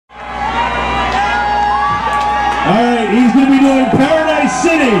he's going to be doing Paradise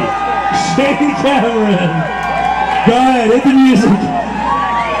City. Shane Cameron. Go ahead, hit the music.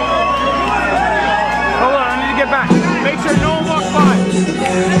 Hold on, I need to get back. Make sure no one walks by.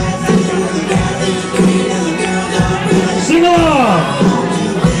 Sing along.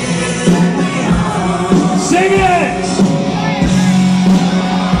 Sing it.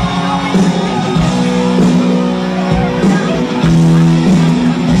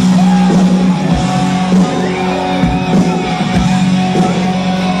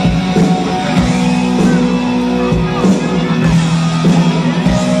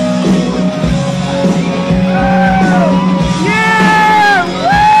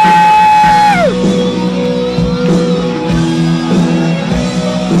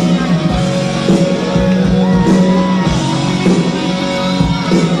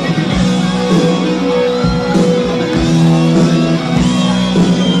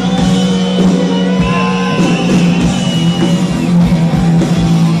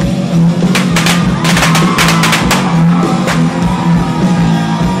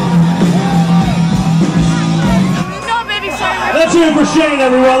 Let's hear it for Shane,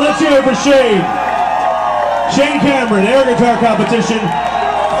 everyone. Let's hear it for Shane. Shane Cameron, air guitar competition.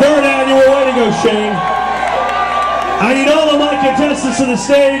 3rd annual. Way to go, Shane. I need all of my contestants to the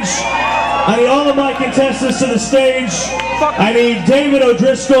stage. I need all of my contestants to the stage. I need David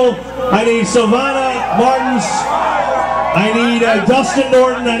O'Driscoll. I need Silvana Martins. I need Dustin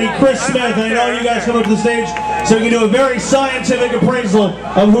Norton. I need Chris Smith. I need all you guys come up to the stage so we can do a very scientific appraisal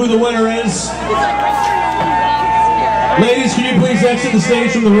of who the winner is. Ladies, can you please exit the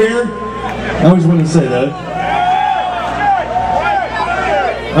stage from the rear? I always wanted to say that.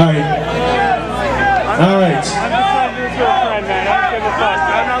 Alright. Alright. I'm just trying to do this for a friend, man. I don't give a fuck.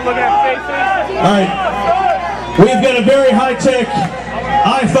 I'm not looking at faces. Alright. We've got a very high-tech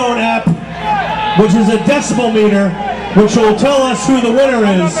iPhone app, which is a decibel meter, which will tell us who the winner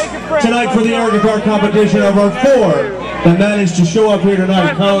is tonight for the air guitar competition of our 4 that managed to show up here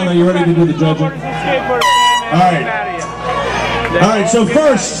tonight. Colin, are you ready to do the judging? Alright. Alright, so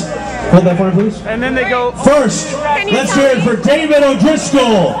first, hold that for me, please. And then they go. First, let's hear it for David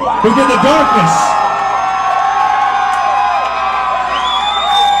O'Driscoll, who did The Darkness.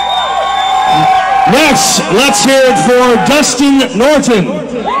 Next, let's hear it for Dustin Norton.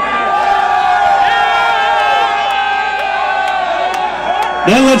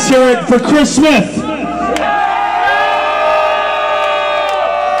 Then let's hear it for Chris Smith.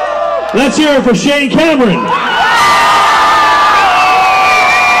 Let's hear it for Shane Cameron.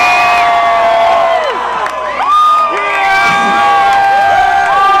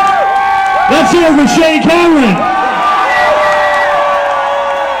 Let's hear it for Shane Cameron.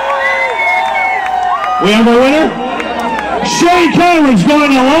 We have our winner. Shane Cameron's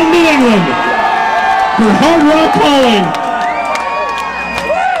going to London, England for Hard Rock Calling.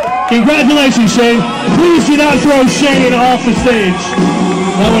 Congratulations, Shane. Please do not throw Shane off the stage.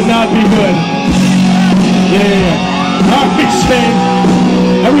 That would not be good. Yeah. All right, Shane.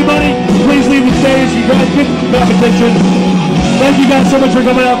 Everybody, please leave the stage. You guys get the competition. Thank you guys so much for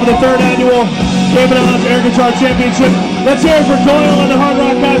coming out for the 3rd annual Cayman Islands Air Guitar Championship. Let's hear it for Doyle and the Hard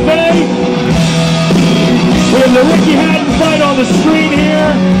Rock Cafe. We have the Ricky Hatton fight on the screen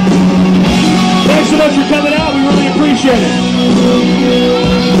here. Thanks so much for coming out. We really appreciate it.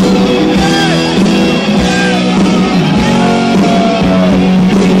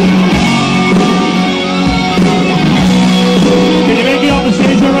 Can you make it off the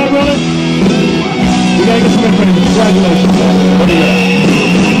stage all right, brother? You gotta get some information. Congratulations. What do you got?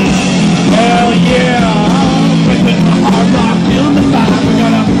 Hell yeah! Hard rock in the fire. We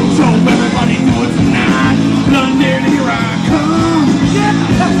gotta show everybody do it tonight. London, here I come.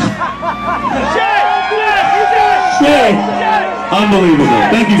 Shay! Unbelievable.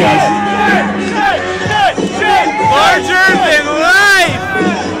 Thank you guys. Larger than life!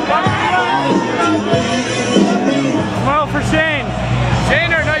 Smile for Shane.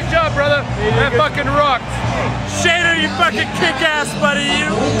 Shaner, nice job, brother. That fucking rocked. Shaner, you fucking kick-ass, buddy, you.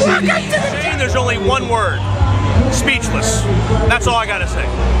 Shane, there's only one word. Speechless. That's all I gotta say.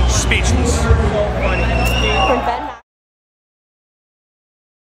 Speechless.